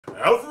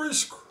Every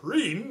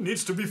screen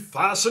needs to be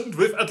fastened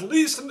with at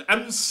least an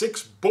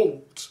M6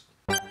 bolt.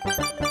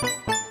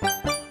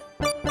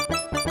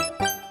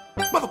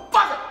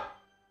 Motherfucker!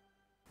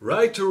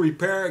 Right to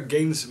repair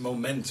gains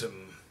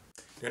momentum.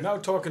 They're now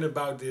talking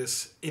about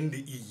this in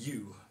the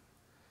EU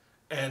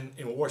and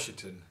in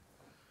Washington.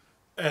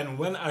 And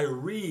when I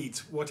read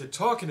what they're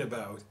talking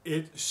about,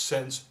 it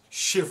sends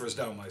shivers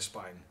down my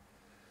spine.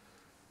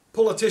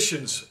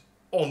 Politicians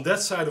on that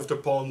side of the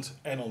pond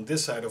and on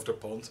this side of the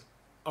pond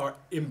are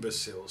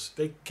imbeciles.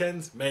 They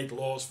can't make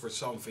laws for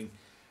something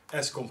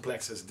as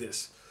complex as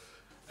this.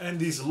 And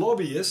these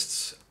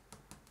lobbyists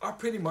are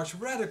pretty much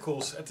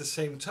radicals at the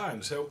same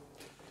time. So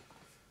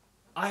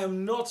I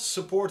am not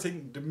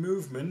supporting the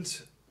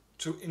movement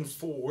to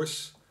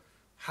enforce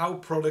how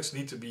products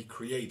need to be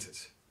created.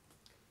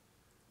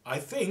 I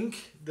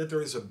think that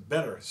there is a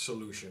better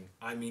solution.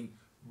 I mean,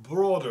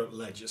 broader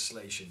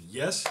legislation.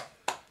 Yes,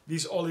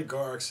 these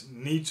oligarchs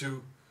need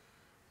to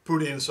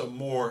put in some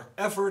more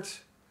effort,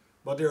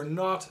 but they're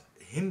not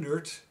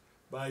hindered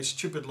by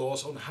stupid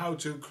laws on how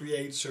to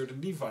create certain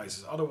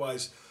devices.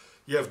 Otherwise,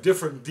 you have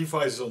different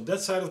devices on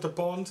that side of the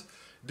pond,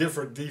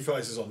 different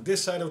devices on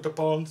this side of the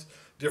pond,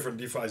 different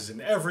devices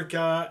in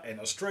Africa and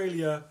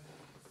Australia.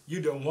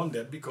 You don't want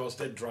that because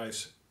that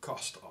drives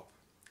cost up.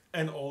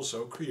 And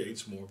also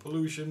creates more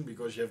pollution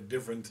because you have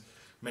different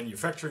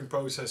manufacturing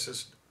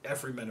processes.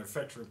 Every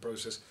manufacturing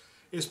process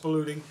is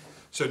polluting.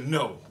 So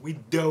no, we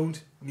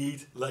don't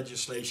need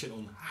legislation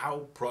on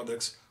how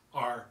products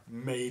are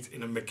made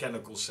in a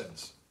mechanical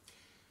sense.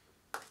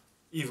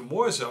 Even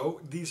more so,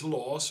 these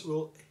laws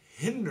will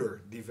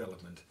hinder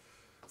development.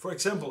 For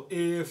example,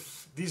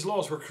 if these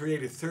laws were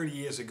created 30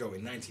 years ago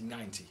in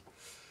 1990,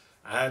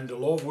 and the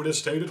law would have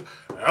stated,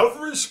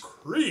 every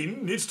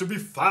screen needs to be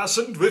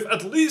fastened with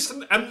at least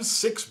an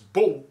M6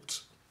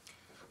 bolt.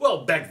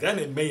 Well, back then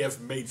it may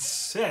have made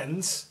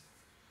sense,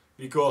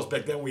 because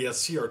back then we had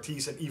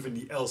CRTs and even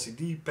the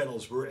LCD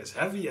panels were as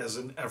heavy as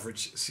an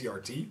average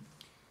CRT.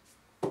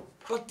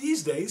 But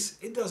these days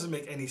it doesn't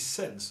make any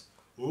sense.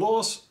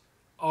 Laws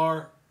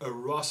are a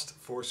rust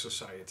for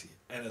society,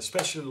 and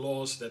especially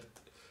laws that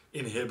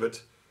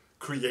inhibit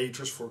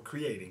creators for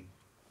creating.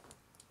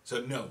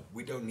 So no,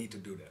 we don't need to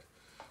do that.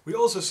 We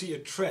also see a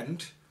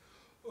trend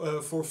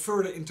for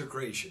further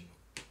integration.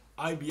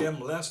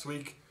 IBM last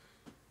week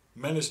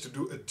managed to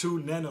do a 2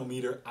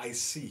 nanometer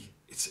IC.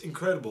 It's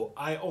incredible.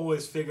 I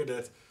always figured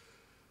that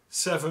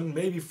 7,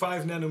 maybe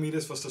 5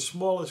 nanometers was the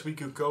smallest we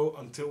could go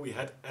until we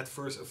had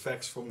adverse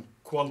effects from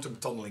quantum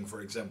tunneling, for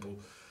example.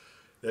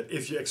 That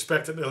if you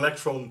expect an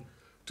electron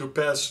to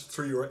pass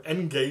through your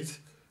AND gate,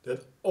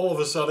 that all of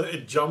a sudden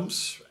it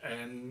jumps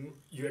and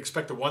you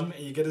expect a 1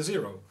 and you get a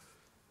 0.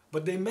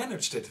 But they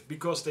managed it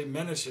because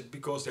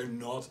they're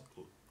not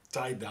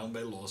tied down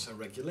by laws and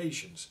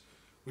regulations.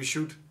 We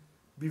should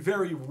be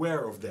very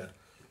aware of that.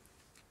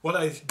 What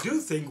I do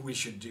think we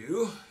should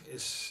do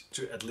is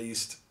to at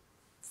least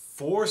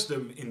force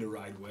them in the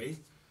right way,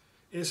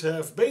 is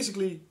have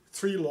basically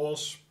 3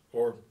 laws,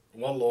 or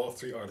 1 law,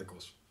 3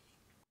 articles.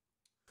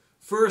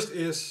 First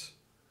is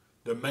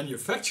the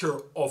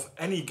manufacturer of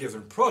any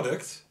given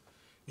product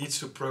needs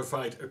to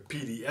provide a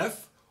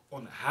PDF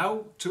on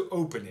how to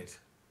open it.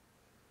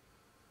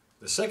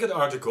 The second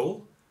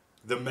article,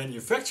 the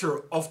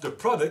manufacturer of the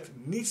product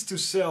needs to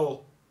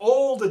sell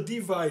all the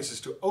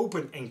devices to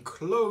open and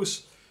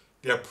close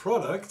their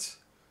product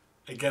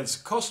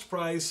against cost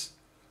price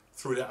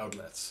through the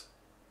outlets.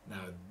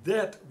 Now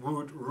that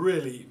would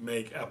really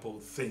make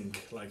Apple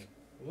think, like,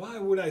 why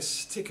would I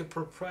stick a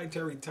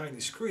proprietary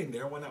tiny screen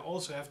there when I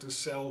also have to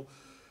sell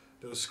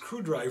those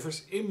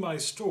screwdrivers in my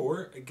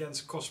store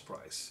against cost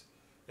price?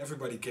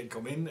 Everybody can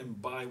come in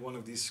and buy one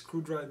of these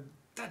screwdrivers.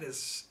 That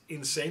is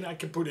insane. I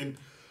can put in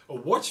a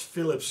watch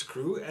Phillips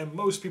screw and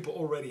most people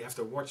already have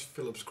the watch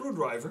Phillips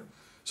screwdriver,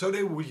 so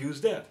they would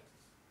use that.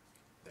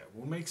 That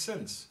would make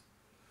sense.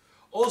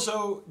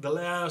 Also, the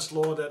last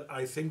law that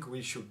I think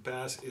we should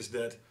pass is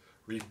that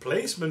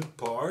replacement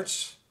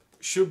parts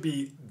should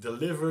be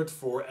delivered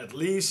for at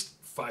least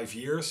 5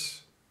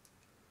 years,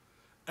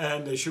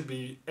 and they should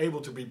be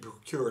able to be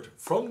procured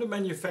from the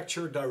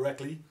manufacturer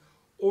directly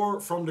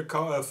or from the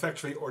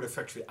factory or the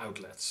factory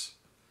outlets.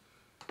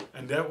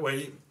 And that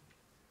way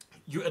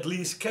you at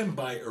least can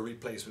buy a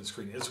replacement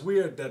screen. It's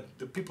weird that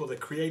the people that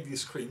create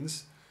these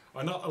screens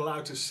are not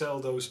allowed to sell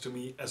those to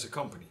me as a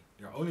company.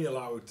 They're only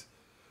allowed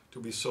to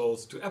be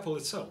sold to Apple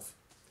itself.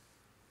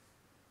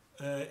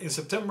 In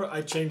September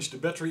I changed the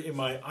battery in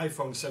my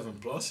iPhone 7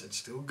 Plus, it's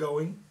still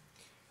going,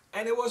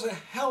 and it was a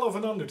hell of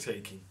an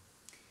undertaking.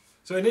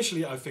 So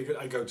initially I figured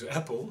I'd go to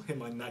Apple in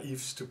my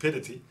naive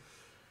stupidity,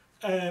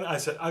 and I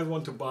said I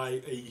want to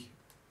buy a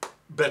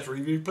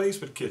battery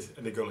replacement kit,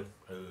 and they go like,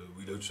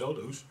 we don't sell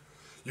those.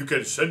 You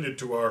can send it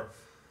to our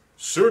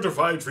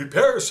certified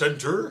repair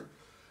center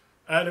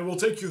and it will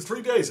take you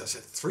 3 days. I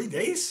said, 3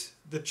 days?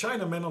 The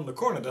Chinaman on the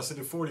corner does it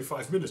in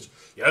 45 minutes.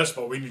 Yes,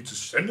 but we need to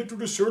send it to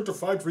the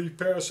certified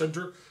repair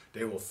center.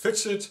 They will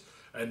fix it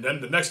and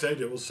then the next day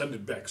they will send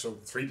it back. So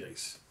 3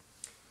 days.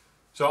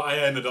 So I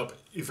ended up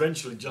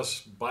eventually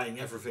just buying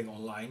everything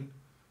online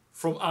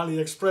from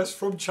AliExpress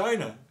from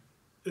China.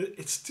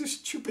 It's too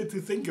stupid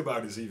to think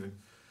about this even.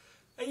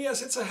 And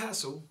yes, it's a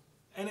hassle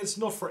and it's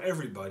not for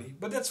everybody,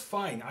 but that's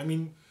fine. I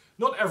mean,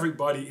 not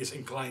everybody is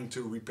inclined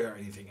to repair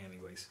anything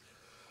anyways.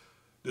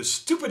 The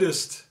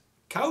stupidest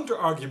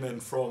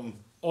counter-argument from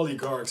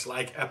oligarchs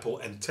like Apple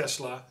and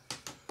Tesla: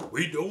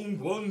 we don't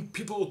want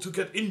people to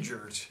get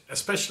injured,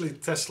 especially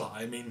Tesla.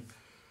 I mean,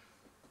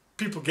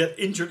 people get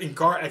injured in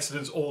car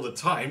accidents all the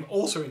time,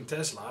 also in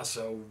Tesla,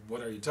 so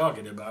what are you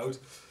talking about?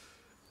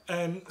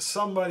 And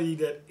somebody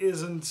that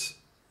isn't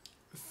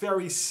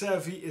very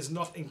savvy is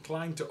not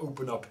inclined to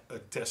open up a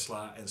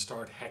Tesla and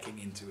start hacking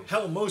into it.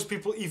 Hell, most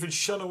people even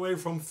shun away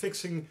from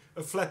fixing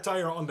a flat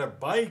tire on their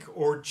bike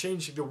or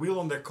changing the wheel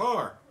on their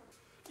car.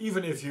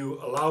 Even if you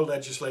allow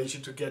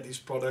legislation to get these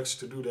products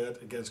to do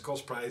that against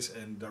cost price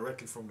and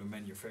directly from the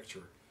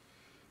manufacturer.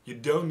 You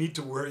don't need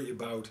to worry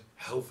about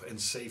health and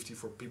safety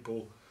for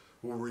people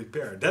who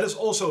repair. That is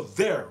also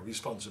their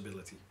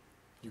responsibility.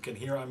 You can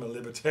hear I'm a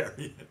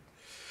libertarian.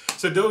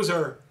 So those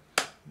are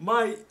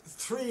my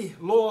 3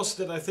 laws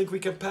that I think we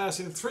can pass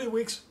in 3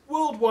 weeks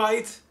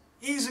worldwide,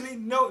 easily,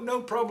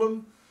 no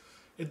problem.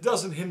 It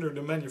doesn't hinder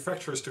the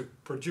manufacturers to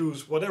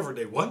produce whatever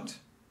they want,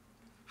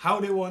 how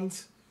they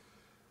want.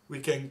 We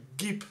can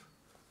keep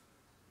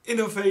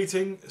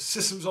innovating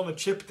systems on a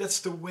chip. That's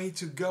the way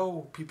to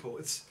go, people.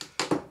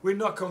 We're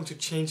not going to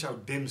change our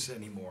DIMMs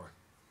anymore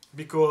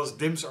because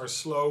DIMMs are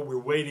slow. We're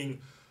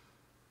waiting.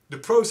 The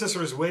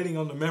processor is waiting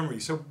on the memory.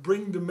 So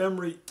bring the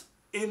memory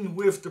in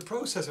with the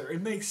processor.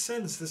 It makes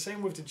sense. The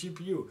same with the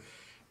GPU.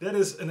 That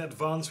is an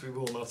advance we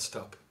will not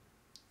stop.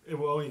 It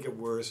will only get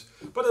worse.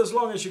 But as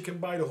long as you can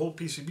buy the whole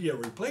PCB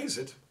and replace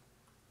it,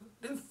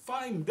 then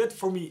fine. That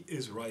for me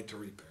is right to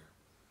repair.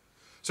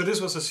 So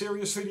this was a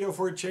serious video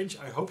for a change.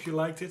 I hope you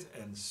liked it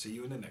and see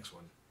you in the next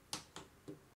one.